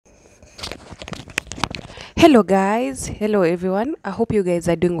Hello, guys. Hello, everyone. I hope you guys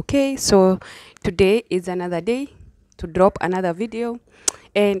are doing okay. So, today is another day to drop another video,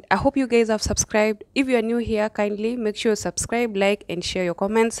 and I hope you guys have subscribed. If you are new here, kindly make sure you subscribe, like, and share your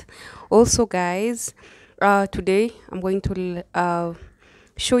comments. Also, guys, today I'm going to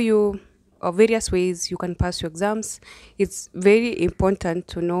show you various ways you can pass your exams. It's very important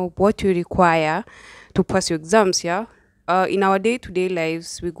to know what you require to pass your exams. Yeah, in our day-to-day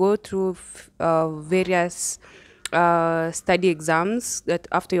lives, we go through various study exams that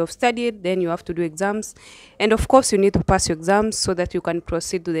after you've studied, then you have to do exams. And of course, you need to pass your exams so that you can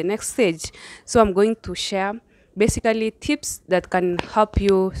proceed to the next stage. So I'm going to share basically tips that can help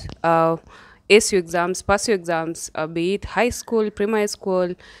you ace your exams, pass your exams, be it high school, primary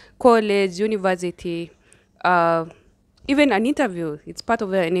school, college, university, uh, even an interview. It's part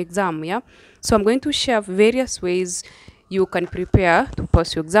of an exam. Yeah, so I'm going to share various ways you can prepare to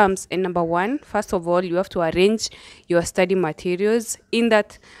pass your exams. And number one, first of all, you have to arrange your study materials in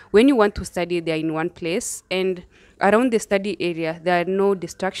that when you want to study, they're in one place, and around the study area there are no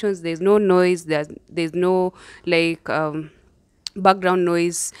distractions, there's no noise, there's no like background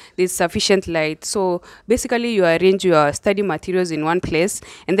noise, there's sufficient light. So basically you arrange your study materials in one place,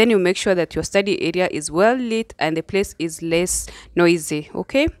 and then you make sure that your study area is well lit and the place is less noisy.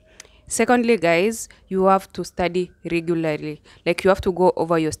 Okay, secondly, guys, you have to study regularly. Like, you have to go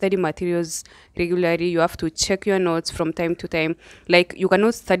over your study materials regularly. You have to check your notes from time to time. Like, you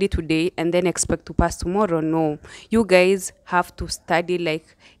cannot study today and then expect to pass tomorrow. No, you guys have to study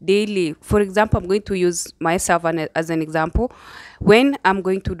like daily. For example, I'm going to use myself as an example. When I'm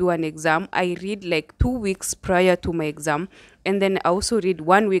going to do an exam, I read like 2 weeks prior to my exam, and then I also read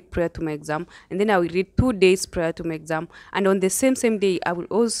 1 week prior to my exam, and then I will read 2 days prior to my exam, and on the same day I will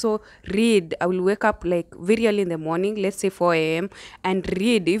also read. I will wake up like very early in the morning, let's say 4 a.m., and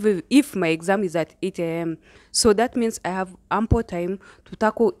read if my exam is at 8 a.m. So that means I have ample time to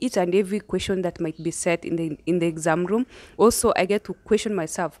tackle each and every question that might be set in the exam room. Also, I get to question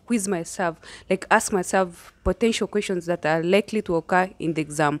myself, quiz myself, like ask myself potential questions that are likely to occur in the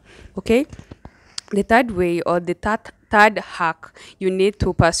exam. Okay, the third way, or the third hack you need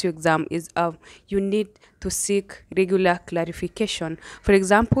to pass your exam is you need to seek regular clarification. For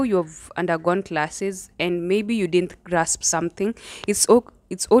example, you've undergone classes and maybe you didn't grasp something. It's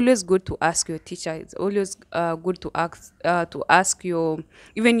always good to ask your teacher. It's always good to ask your,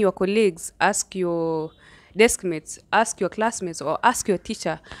 even your colleagues, ask your desk mates, ask your classmates, or ask your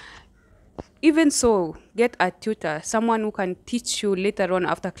teacher. Even so, get a tutor, someone who can teach you later on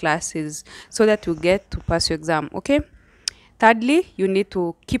after classes, so that you get to pass your exam. Okay, thirdly, you need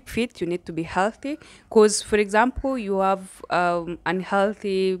to keep fit, you need to be healthy, because for example, you have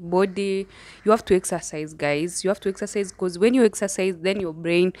unhealthy body. You have to exercise, guys. You have to exercise, because when you exercise, then your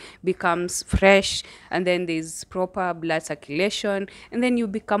brain becomes fresh, and then there's proper blood circulation, and then you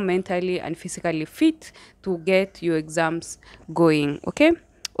become mentally and physically fit to get your exams going. Okay,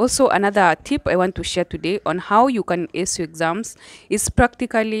 also, another tip I want to share today on how you can ace your exams is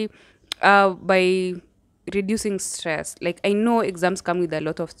practically by reducing stress. Like, I know exams come with a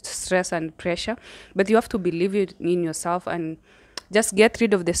lot of stress and pressure, but you have to believe it in yourself and just get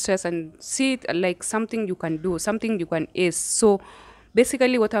rid of the stress and see it like something you can do, something you can ace. So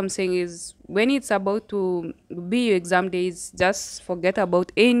basically what I'm saying is, when it's about to be your exam days, just forget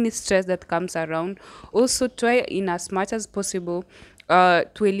about any stress that comes around. Also, try in as much as possible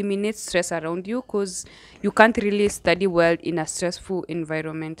to eliminate stress around you, because you can't really study well in a stressful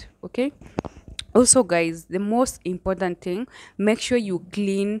environment. Okay, also, guys, the most important thing, make sure you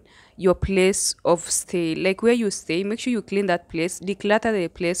clean your place of stay. Like, where you stay, make sure you clean that place, declutter the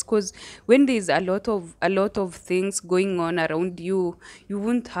place, because when there's a lot of things going on around you, you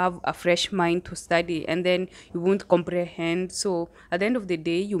won't have a fresh mind to study, and then you won't comprehend. So at the end of the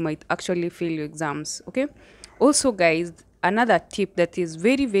day, you might actually fail your exams. Okay, also, guys, another tip that is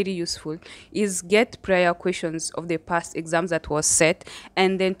very very useful is get prior questions of the past exams that was set,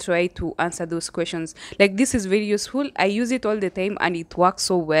 and then try to answer those questions. Like, this is very useful. I use it all the time and it works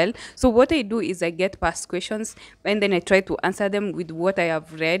so well. So what I do is I get past questions, and then I try to answer them with what I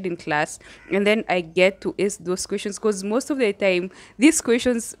have read in class, and then I get to ask those questions, because most of the time these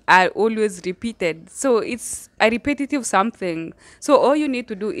questions are always repeated, so it's a repetitive something. So all you need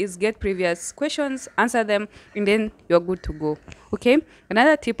to do is get previous questions, answer them, and then you're good to go. Okay,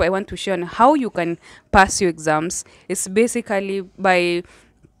 another tip I want to share on how you can pass your exams is basically by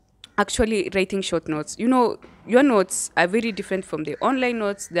actually writing short notes. You know, your notes are very different from the online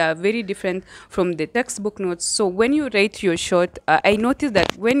notes, they are very different from the textbook notes. So when you write your short, I noticed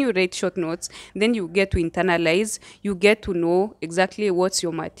that when you write short notes, then you get to internalize, you get to know exactly what's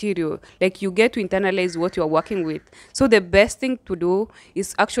your material, like you get to internalize what you're working with. So the best thing to do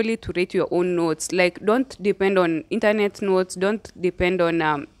is actually to write your own notes. Like, don't depend on internet notes, don't depend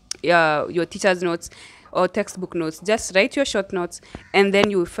on your teacher's notes or textbook notes. Just write your short notes, and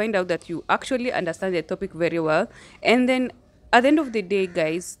then you will find out that you actually understand the topic very well. And then at the end of the day,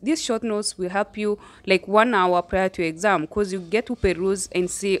 guys, these short notes will help you like 1 hour prior to exam, because you get to peruse and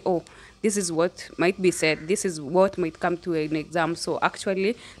say, oh, this is what might be said, this is what might come to an exam, so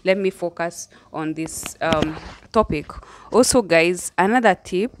actually let me focus on this topic. Also, guys, another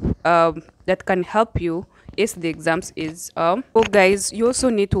tip that can help you is the exams is so guys, you also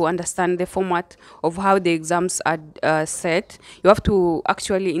need to understand the format of how the exams are set. You have to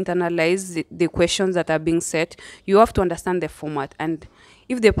actually internalize the questions that are being set. You have to understand the format, and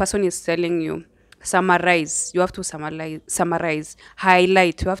if the person is telling you summarize, you have to summarize,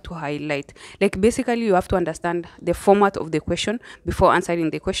 highlight, you have to highlight. Like, basically you have to understand the format of the question before answering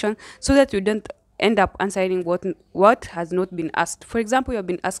the question, so that you don't end up answering what has not been asked. For example, you have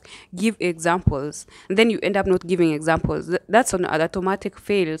been asked give examples, and then you end up not giving examples. That's an automatic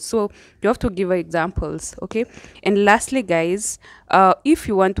fail. So you have to give examples, okay? And lastly, guys, if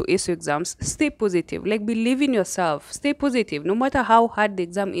you want to ace your exams, stay positive. Like, believe in yourself, stay positive. No matter how hard the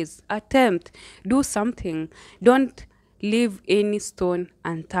exam is, attempt, do something. Don't leave any stone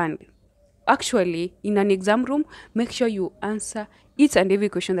unturned. Actually, in an exam room, make sure you answer each and every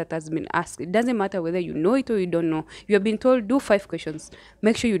question that has been asked. It doesn't matter whether you know it or you don't know. You have been told do 5 questions.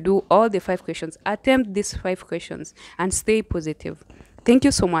 Make sure you do all the 5 questions. Attempt these 5 questions and stay positive. Thank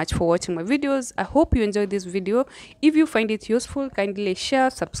you so much for watching my videos. I hope you enjoyed this video. If you find it useful, kindly share,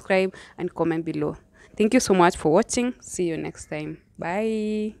 subscribe, and comment below. Thank you so much for watching. See you next time.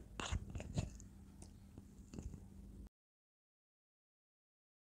 Bye.